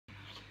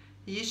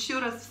Еще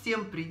раз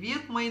всем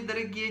привет, мои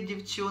дорогие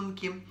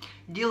девчонки!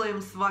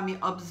 Делаем с вами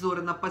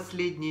обзор на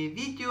последнее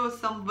видео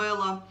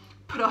Самвела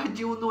про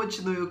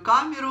одиночную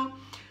камеру.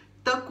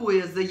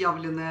 Такое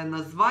заявленное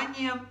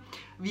название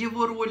в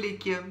его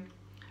ролике.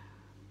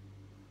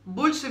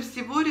 Больше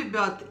всего,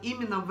 ребят,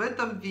 именно в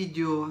этом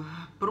видео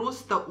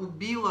просто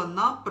убило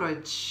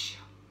напрочь.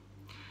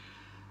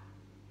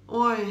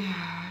 Ой,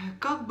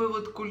 как бы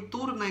вот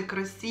культурно и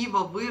красиво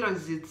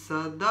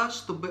выразиться, да,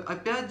 чтобы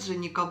опять же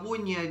никого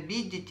не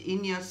обидеть и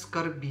не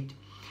оскорбить.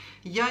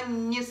 Я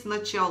не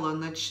сначала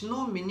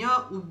начну,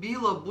 меня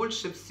убило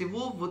больше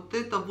всего вот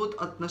это вот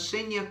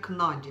отношение к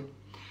Наде.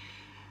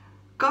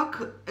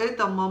 Как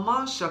эта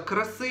мамаша,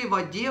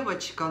 красивая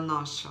девочка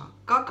наша,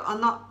 как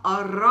она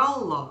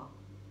орала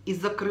и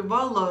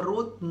закрывала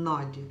рот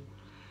Наде.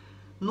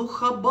 Ну,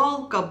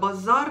 хабалка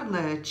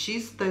базарная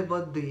чистой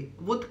воды.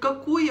 Вот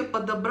какое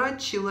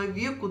подобрать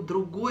человеку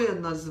другое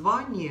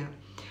название,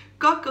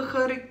 как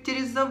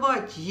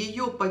охарактеризовать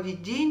ее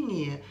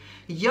поведение,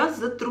 я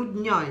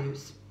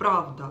затрудняюсь,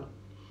 правда.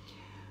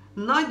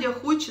 Надя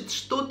хочет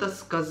что-то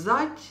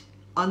сказать,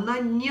 она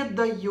не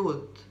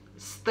дает.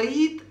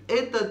 Стоит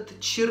этот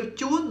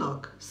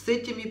чертенок с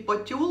этими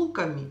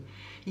потелками,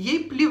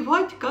 ей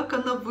плевать, как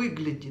она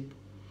выглядит.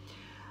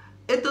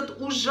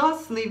 Этот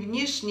ужасный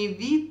внешний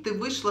вид, ты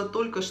вышла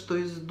только что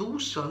из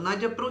душа.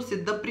 Надя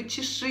просит, да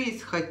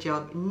причешись хотя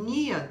бы.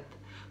 Нет,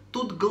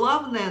 тут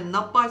главное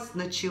напасть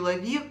на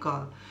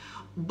человека.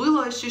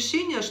 Было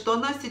ощущение, что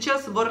она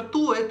сейчас во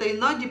рту этой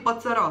Нади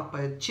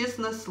поцарапает,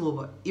 честное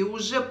слово. И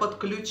уже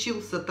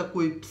подключился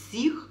такой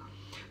псих,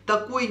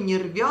 такой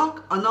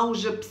нервяк, она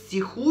уже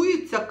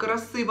психуется,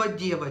 красивая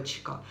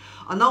девочка.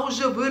 Она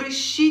уже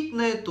выращит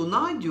на эту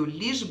Надю,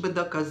 лишь бы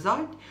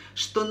доказать,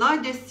 что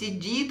Надя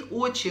сидит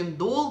очень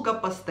долго,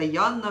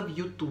 постоянно в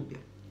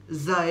Ютубе.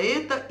 За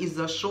это и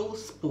зашел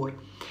спор.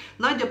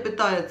 Надя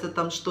пытается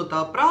там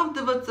что-то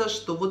оправдываться,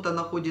 что вот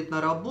она ходит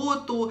на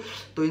работу,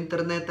 то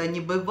интернета не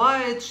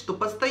бывает, что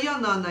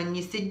постоянно она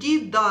не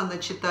сидит, да, она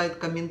читает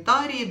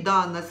комментарии,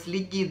 да, она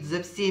следит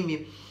за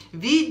всеми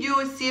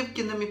видео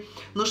Севкиными,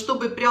 но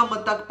чтобы прямо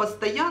так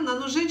постоянно,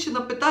 ну, женщина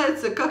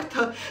пытается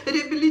как-то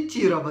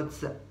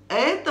реабилитироваться.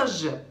 Это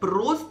же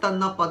просто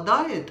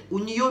нападает, у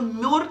нее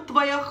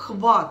мертвая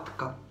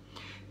хватка.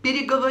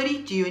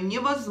 Переговорить ее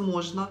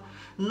невозможно.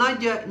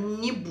 Надя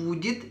не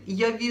будет,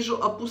 я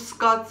вижу,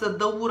 опускаться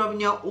до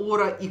уровня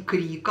ора и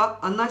крика.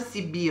 Она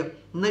себе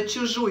на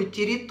чужой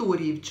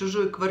территории, в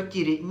чужой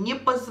квартире не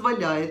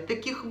позволяет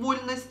таких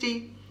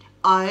вольностей.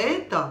 А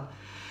это,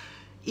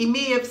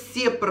 имея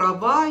все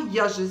права,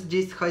 я же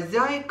здесь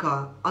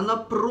хозяйка, она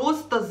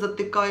просто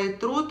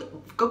затыкает рот.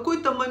 В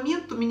какой-то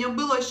момент у меня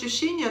было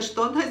ощущение,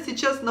 что она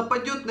сейчас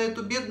нападет на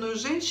эту бедную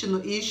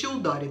женщину и еще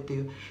ударит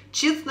ее.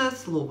 Честное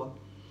слово.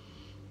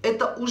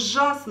 Это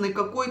ужасный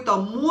какой-то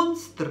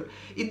монстр.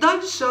 И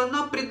дальше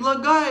она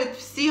предлагает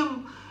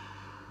всем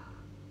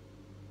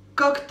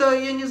как-то,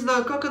 я не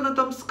знаю, как она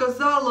там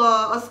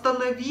сказала,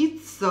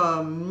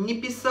 остановиться, не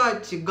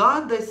писать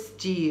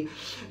гадости,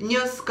 не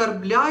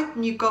оскорблять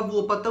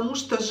никого, потому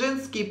что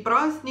женские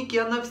праздники,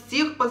 она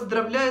всех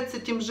поздравляет с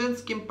этим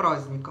женским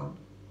праздником.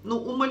 Ну,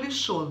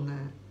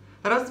 умалишенная.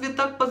 Разве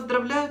так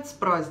поздравляют с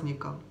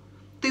праздником?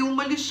 Ты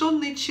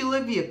умалишенный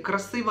человек,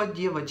 красивая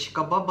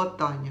девочка, баба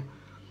Таня.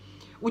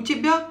 У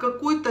тебя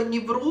какой-то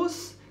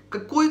невроз,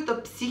 какое-то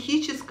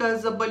психическое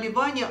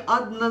заболевание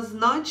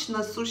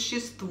однозначно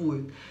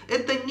существует.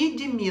 Это не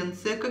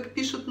деменция, как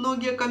пишут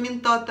многие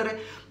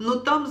комментаторы, но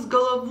там с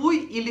головой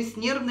или с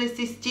нервной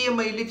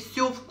системой, или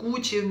все в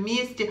куче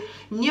вместе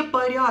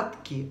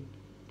непорядки.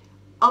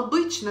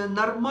 Обычно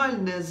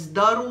нормальные,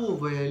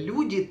 здоровые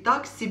люди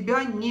так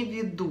себя не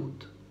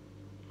ведут.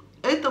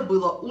 Это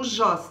было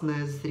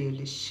ужасное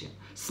зрелище.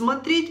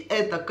 Смотреть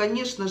это,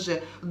 конечно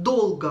же,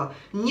 долго,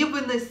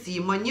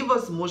 невыносимо,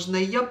 невозможно.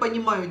 И я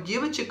понимаю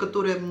девочек,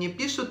 которые мне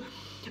пишут: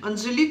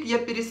 Анжелик, я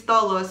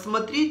перестала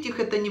смотреть их,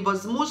 это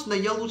невозможно,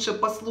 я лучше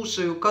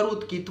послушаю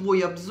короткий твой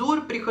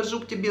обзор,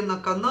 прихожу к тебе на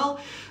канал,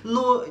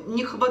 но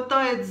не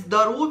хватает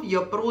здоровья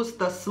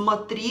просто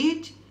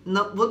смотреть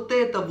на вот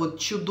это вот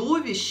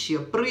чудовище,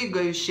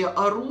 прыгающее,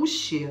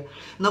 орущее,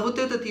 на вот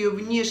этот ее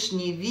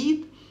внешний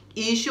вид. И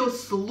еще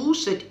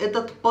слушать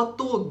этот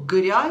поток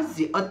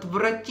грязи,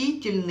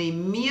 отвратительный,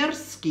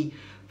 мерзкий.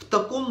 В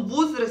таком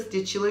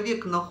возрасте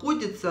человек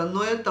находится,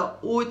 но это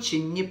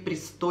очень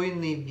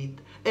непристойный вид.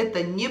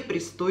 Это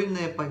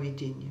непристойное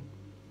поведение.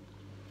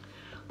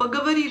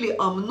 Поговорили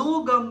о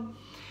многом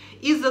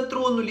и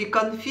затронули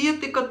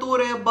конфеты,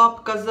 которые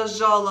бабка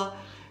зажала.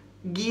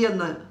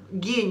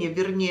 Гене,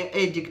 вернее,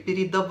 Эдик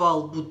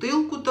передавал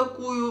бутылку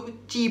такую,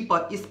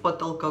 типа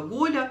из-под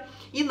алкоголя,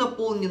 и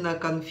наполненная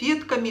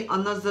конфетками,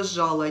 она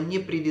зажала, не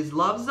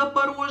привезла в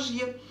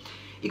Запорожье.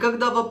 И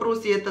когда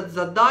вопрос ей этот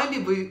задали,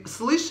 вы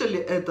слышали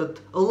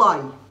этот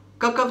лай,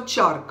 как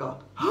овчарка?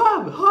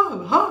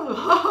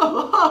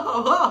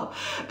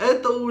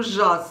 Это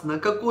ужасно.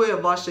 Какое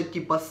ваше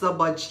типа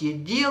собачье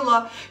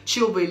дело?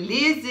 Че вы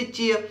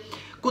лезете?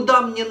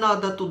 Куда мне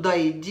надо, туда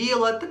и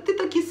дело. Так ты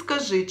так и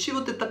скажи, чего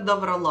ты тогда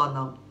врала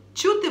нам?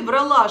 Чё ты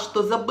врала,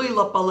 что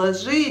забыла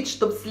положить,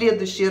 что в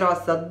следующий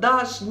раз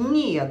отдашь?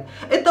 Нет,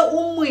 это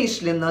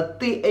умышленно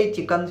ты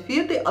эти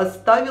конфеты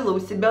оставила у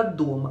себя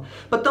дома,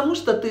 потому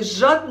что ты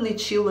жадный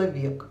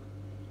человек.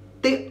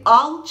 Ты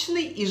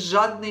алчный и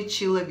жадный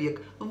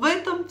человек. В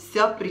этом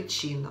вся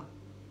причина.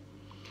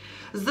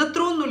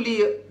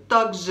 Затронули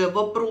также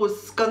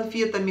вопрос с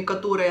конфетами,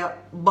 которые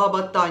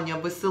баба Таня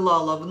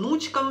высылала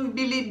внучкам в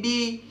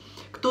Белебей.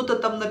 Кто-то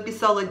там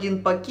написал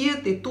один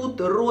пакет, и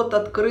тут рот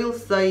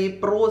открылся, и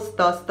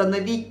просто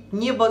остановить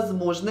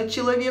невозможно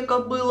человека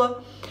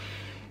было.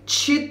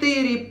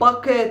 4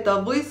 пакета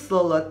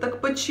выслала.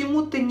 Так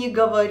почему ты не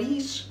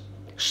говоришь,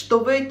 что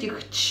в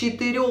этих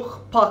 4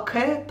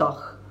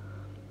 пакетах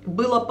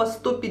было по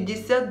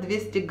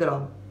 150-200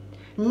 грамм?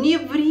 Не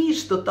ври,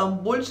 что там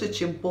больше,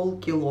 чем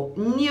полкило.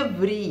 Не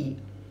ври.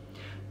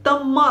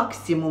 Там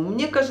максимум,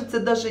 мне кажется,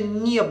 даже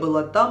не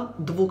было там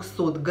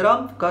 200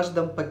 грамм в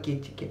каждом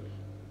пакетике.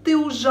 Ты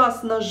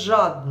ужасно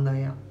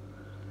жадная.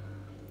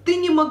 Ты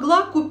не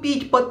могла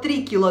купить по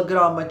 3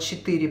 килограмма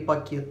 4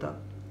 пакета.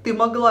 Ты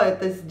могла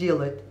это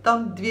сделать.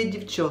 Там 2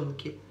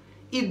 девчонки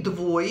и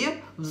 2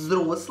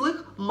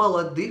 взрослых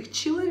молодых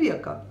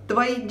человека.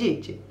 Твои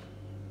дети.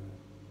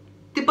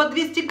 Ты по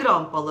 200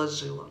 грамм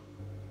положила.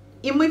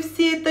 И мы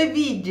все это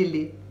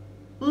видели.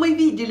 Мы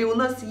видели, у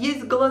нас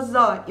есть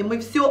глаза, и мы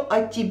все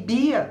о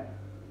тебе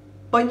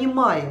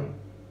понимаем.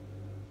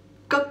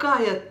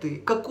 Какая ты,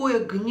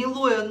 какое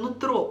гнилое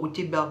нутро у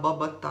тебя,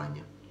 баба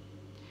Таня.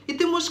 И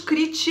ты можешь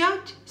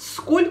кричать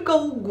сколько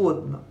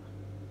угодно,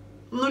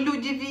 но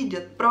люди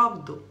видят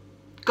правду,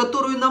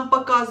 которую нам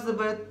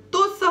показывает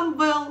то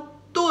Самвел,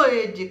 то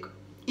Эдик.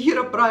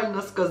 Ира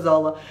правильно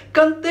сказала,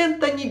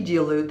 контента не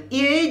делают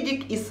и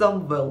Эдик, и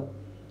Самвел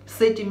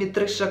с этими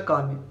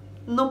трешаками.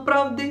 Но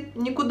правды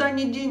никуда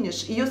не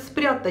денешь, ее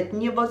спрятать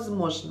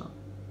невозможно.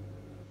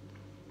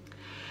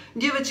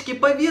 Девочки,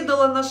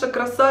 поведала наша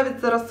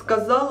красавица,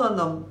 рассказала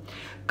нам,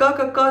 как,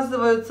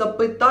 оказывается,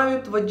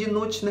 пытают в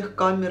одиночных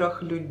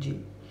камерах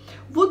людей.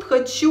 Вот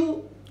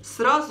хочу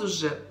сразу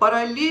же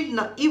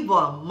параллельно и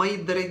вам, мои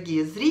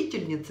дорогие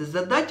зрительницы,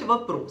 задать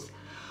вопрос.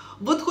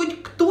 Вот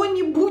хоть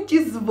кто-нибудь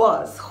из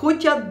вас,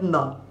 хоть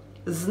одна,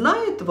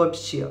 знает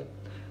вообще,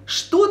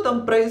 что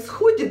там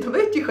происходит в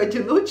этих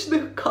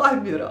одиночных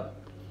камерах?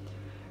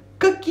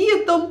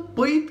 Какие там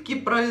пытки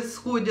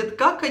происходят,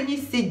 как они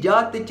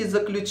сидят, эти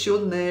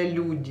заключенные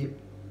люди?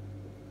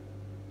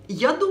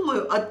 Я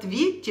думаю,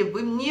 ответьте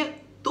вы мне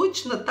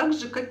точно так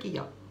же, как и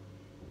я.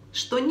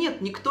 Что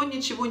нет, никто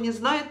ничего не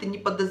знает и не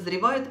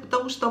подозревает,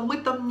 потому что мы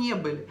там не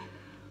были.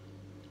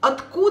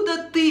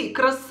 Откуда ты,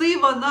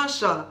 красивая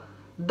наша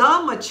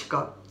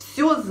дамочка,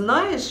 все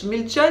знаешь в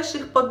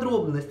мельчайших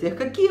подробностях?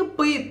 Какие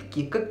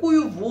пытки,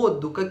 какую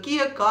воду,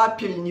 какие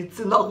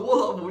капельницы на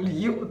голову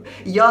льют?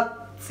 Я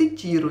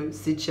цитирую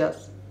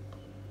сейчас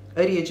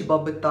речь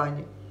бабы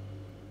Тани.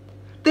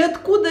 Ты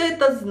откуда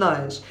это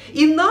знаешь?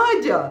 И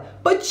Надя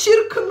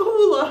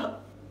подчеркнула,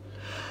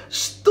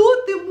 что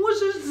ты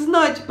можешь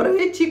знать про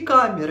эти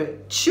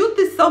камеры? Чё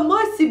ты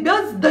сама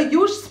себя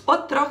сдаешь с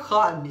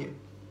потрохами?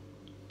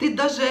 Ты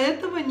даже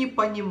этого не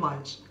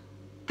понимаешь.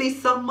 Ты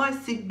сама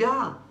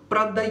себя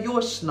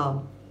продаешь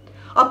нам.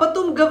 А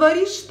потом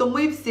говоришь, что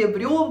мы все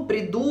врем,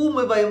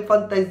 придумываем,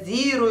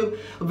 фантазируем,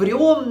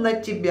 врем на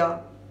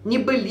тебя.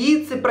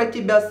 Небылицы про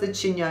тебя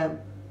сочиняем.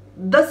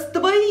 Да с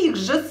твоих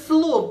же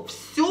слов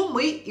все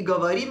мы и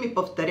говорим, и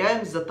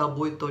повторяем за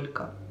тобой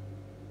только.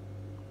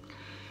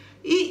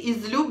 И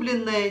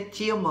излюбленная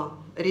тема,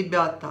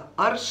 ребята,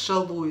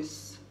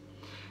 Аршалуйс.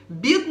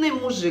 Бедный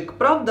мужик.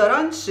 Правда,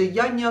 раньше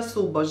я не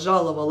особо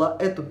жаловала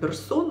эту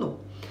персону,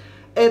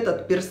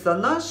 этот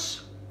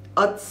персонаж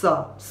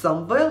отца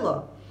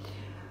Самвела.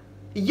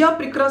 Я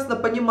прекрасно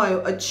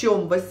понимаю, о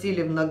чем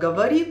Васильевна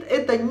говорит.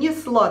 Это не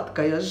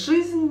сладкая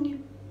жизнь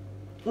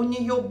у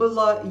нее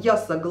была, я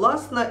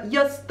согласна,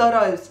 я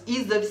стараюсь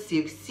изо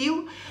всех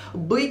сил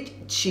быть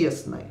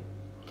честной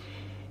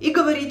и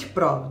говорить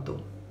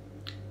правду.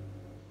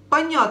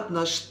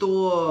 Понятно,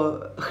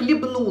 что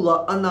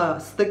хлебнула она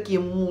с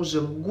таким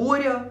мужем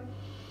горя,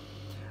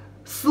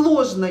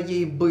 сложно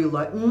ей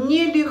было,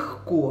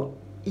 нелегко,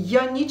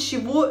 я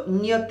ничего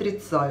не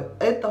отрицаю,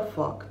 это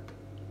факт.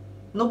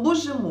 Но,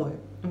 боже мой,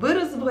 вы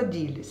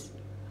разводились,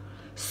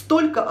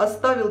 столько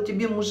оставил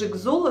тебе мужик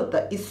золота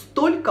и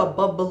столько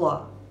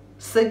бабла.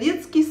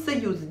 Советский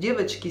Союз,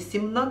 девочки,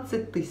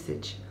 17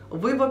 тысяч.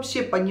 Вы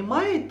вообще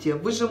понимаете,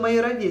 вы же мои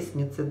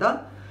ровесницы,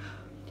 да?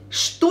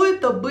 Что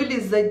это были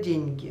за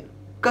деньги?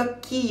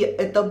 Какие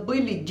это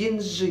были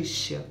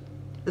деньжища?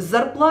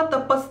 Зарплата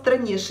по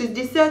стране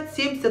 60,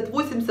 70,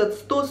 80,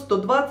 100,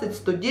 120,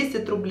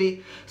 110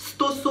 рублей,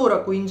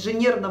 140 у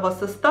инженерного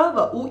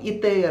состава, у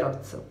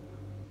ИТРовцев.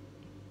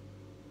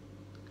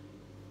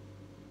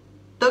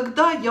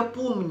 Тогда я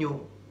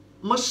помню,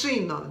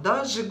 машина,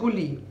 да,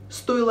 Жигули,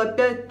 стоила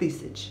 5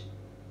 тысяч.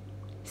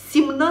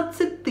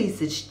 17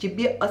 тысяч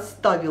тебе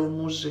оставил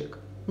мужик.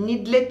 Не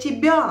для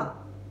тебя,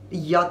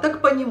 я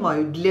так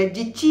понимаю, для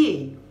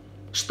детей.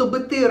 чтобы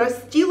ты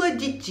растила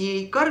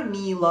детей,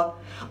 кормила,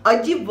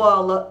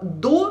 одевала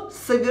до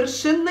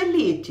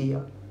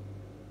совершеннолетия.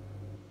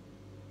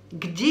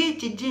 Где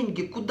эти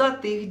деньги? Куда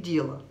ты их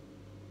дела?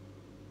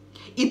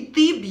 И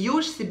ты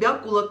бьешь себя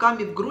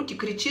кулаками в грудь и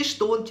кричишь,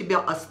 что он тебя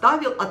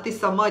оставил, а ты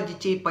сама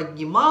детей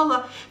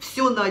поднимала,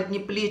 все на одни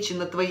плечи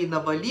на твои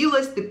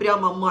навалилось, ты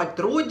прямо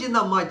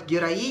мать-родина,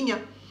 мать-героиня.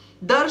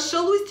 Да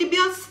Аршалуй тебе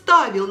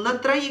оставил на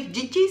 3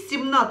 детей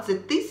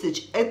 17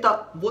 тысяч,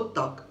 это вот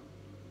так.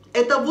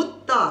 Это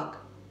вот так.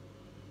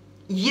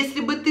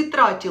 Если бы ты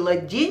тратила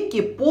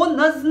деньги по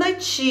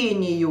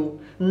назначению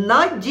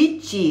на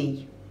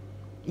детей,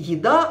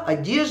 еда,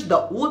 одежда,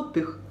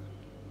 отдых,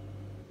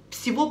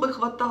 всего бы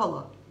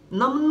хватало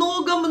на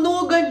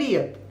много-много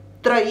лет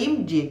 3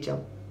 детям.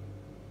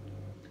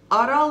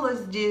 Орала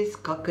здесь,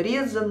 как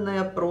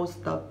резаная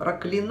просто,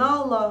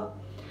 проклинала.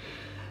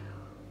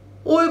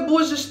 Ой,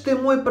 боже ж ты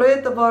мой, про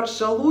этого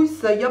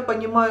Аршалуйса я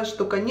понимаю,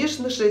 что,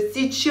 конечно же,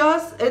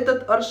 сейчас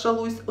этот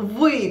Аршалуйс в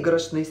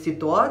выигрышной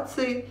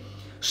ситуации,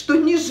 что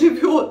не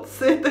живет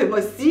с этой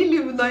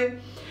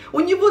Васильевной. У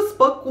него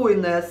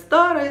спокойная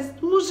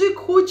старость, мужик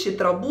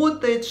хочет,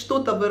 работает,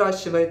 что-то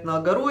выращивает на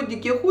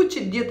огородике,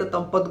 хочет, где-то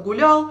там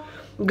подгулял.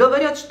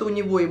 Говорят, что у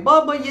него и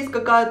баба есть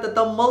какая-то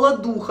там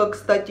молодуха,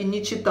 кстати,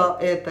 не чита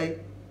этой.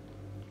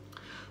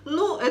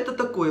 Ну, это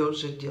такое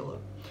уже дело.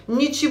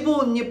 Ничего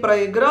он не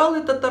проиграл,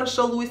 этот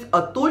Аршалуйс,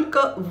 а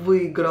только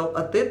выиграл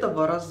от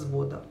этого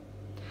развода.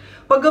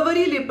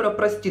 Поговорили про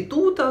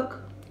проституток.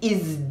 И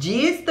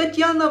здесь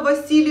Татьяна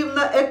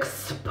Васильевна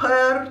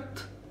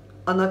эксперт.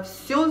 Она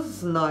все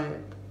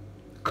знает.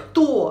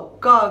 Кто,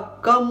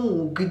 как,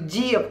 кому,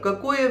 где, в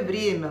какое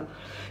время.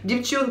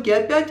 Девчонки,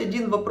 опять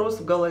один вопрос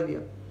в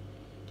голове.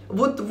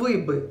 Вот вы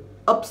бы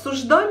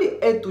обсуждали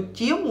эту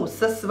тему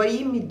со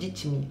своими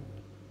детьми?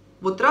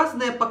 Вот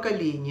разное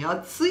поколение,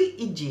 отцы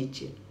и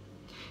дети.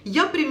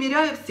 Я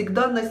примеряю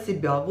всегда на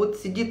себя. Вот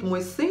сидит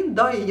мой сын,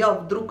 да, и я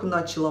вдруг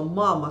начала,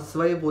 мама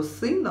своего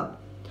сына,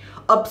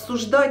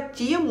 обсуждать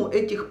тему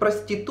этих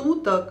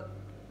проституток,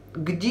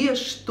 где,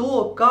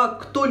 что,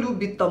 как, кто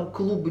любит там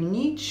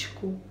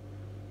клубничку.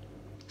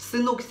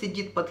 Сынок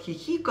сидит,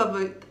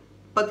 подхихикивает,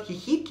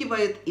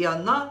 и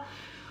она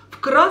в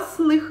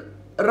красных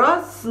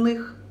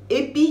разных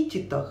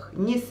эпитетах,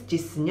 не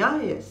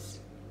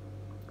стесняясь,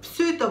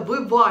 все это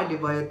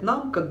вываливает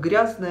нам, как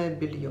грязное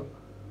белье.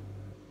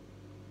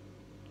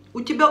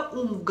 У тебя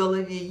ум в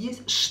голове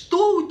есть?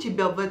 Что у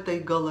тебя в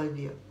этой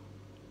голове?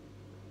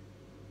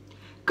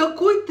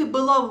 Какой ты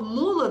была в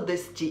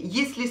молодости,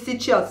 если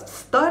сейчас в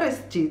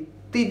старости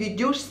ты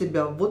ведешь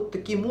себя вот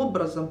таким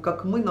образом,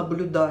 как мы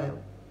наблюдаем?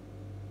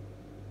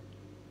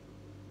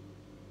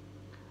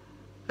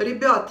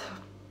 Ребят,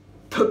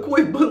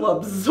 такой был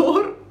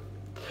обзор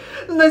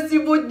на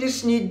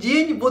сегодняшний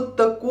день. Вот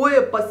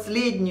такое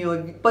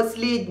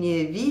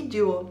последнее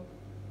видео.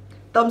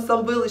 Там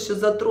Самвел еще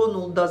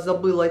затронул, да,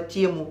 забыла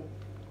тему,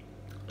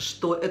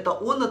 что это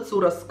он отцу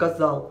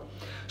рассказал,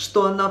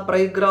 что она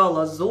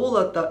проиграла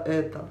золото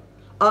это,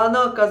 а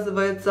она,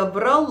 оказывается,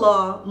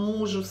 врала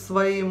мужу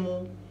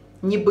своему,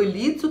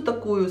 небылицу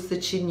такую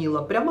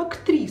сочинила, прям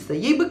актриса,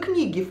 ей бы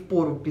книги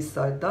впору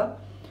писать, да,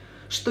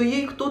 что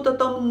ей кто-то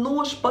там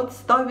нож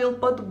подставил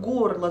под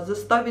горло,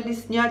 заставили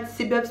снять с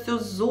себя все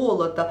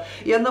золото,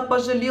 и она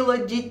пожалела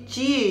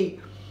детей,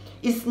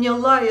 и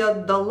сняла и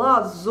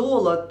отдала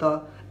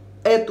золото.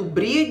 Эту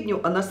бредню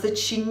она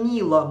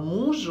сочинила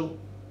мужу.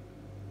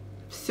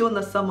 Все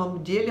на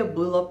самом деле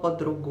было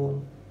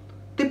по-другому.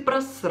 Ты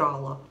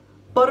просрала.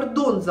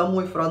 Пардон за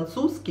мой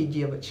французский,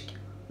 девочки,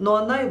 но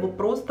она его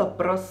просто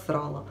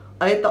просрала.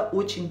 А это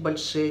очень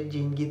большие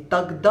деньги.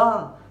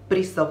 Тогда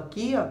при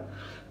совке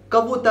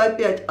кого-то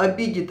опять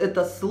обидит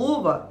это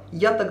слово,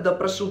 я тогда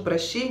прошу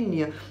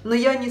прощения, но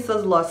я не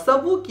со зла.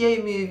 Совок я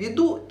имею в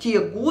виду те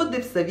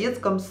годы в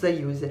Советском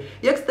Союзе.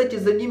 Я, кстати,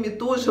 за ними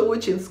тоже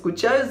очень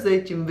скучаю, за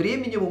этим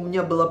временем. У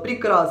меня было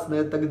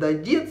прекрасное тогда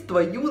детство,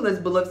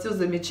 юность, было все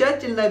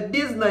замечательно,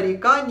 без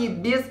нареканий,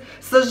 без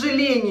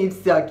сожалений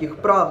всяких,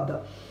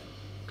 правда.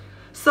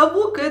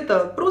 Совок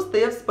это, просто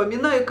я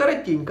вспоминаю,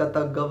 коротенько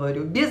так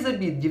говорю, без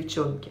обид,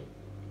 девчонки.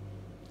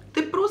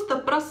 Ты просто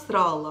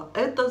просрала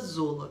это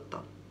золото.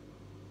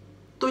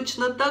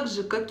 Точно так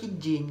же, как и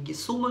деньги,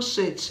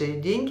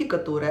 сумасшедшие деньги,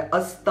 которые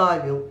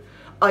оставил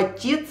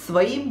отец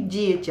своим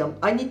детям,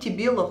 а не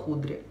тебе,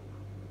 лохудре.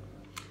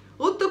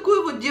 Вот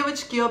такой вот,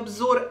 девочки,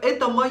 обзор.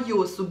 Это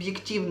мое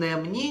субъективное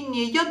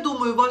мнение. Я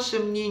думаю, ваше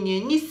мнение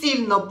не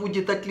сильно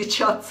будет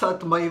отличаться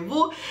от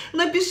моего.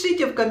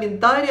 Напишите в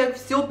комментариях,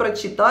 все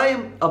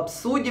прочитаем,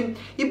 обсудим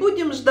и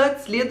будем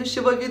ждать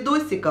следующего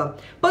видосика.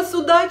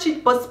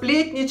 Посудачить,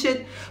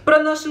 посплетничать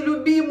про нашу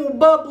любимую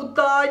бабу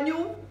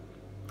Таню.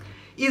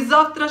 И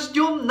завтра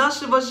ждем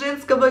нашего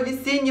женского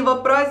весеннего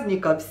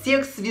праздника.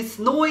 Всех с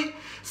весной,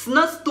 с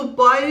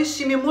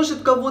наступающими.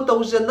 Может, кого-то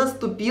уже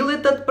наступил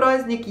этот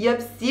праздник. Я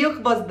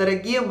всех вас,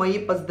 дорогие мои,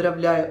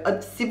 поздравляю.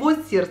 От всего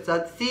сердца,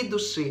 от всей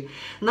души.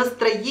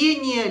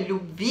 Настроения,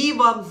 любви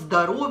вам,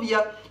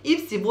 здоровья и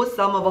всего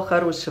самого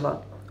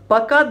хорошего.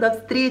 Пока, до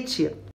встречи!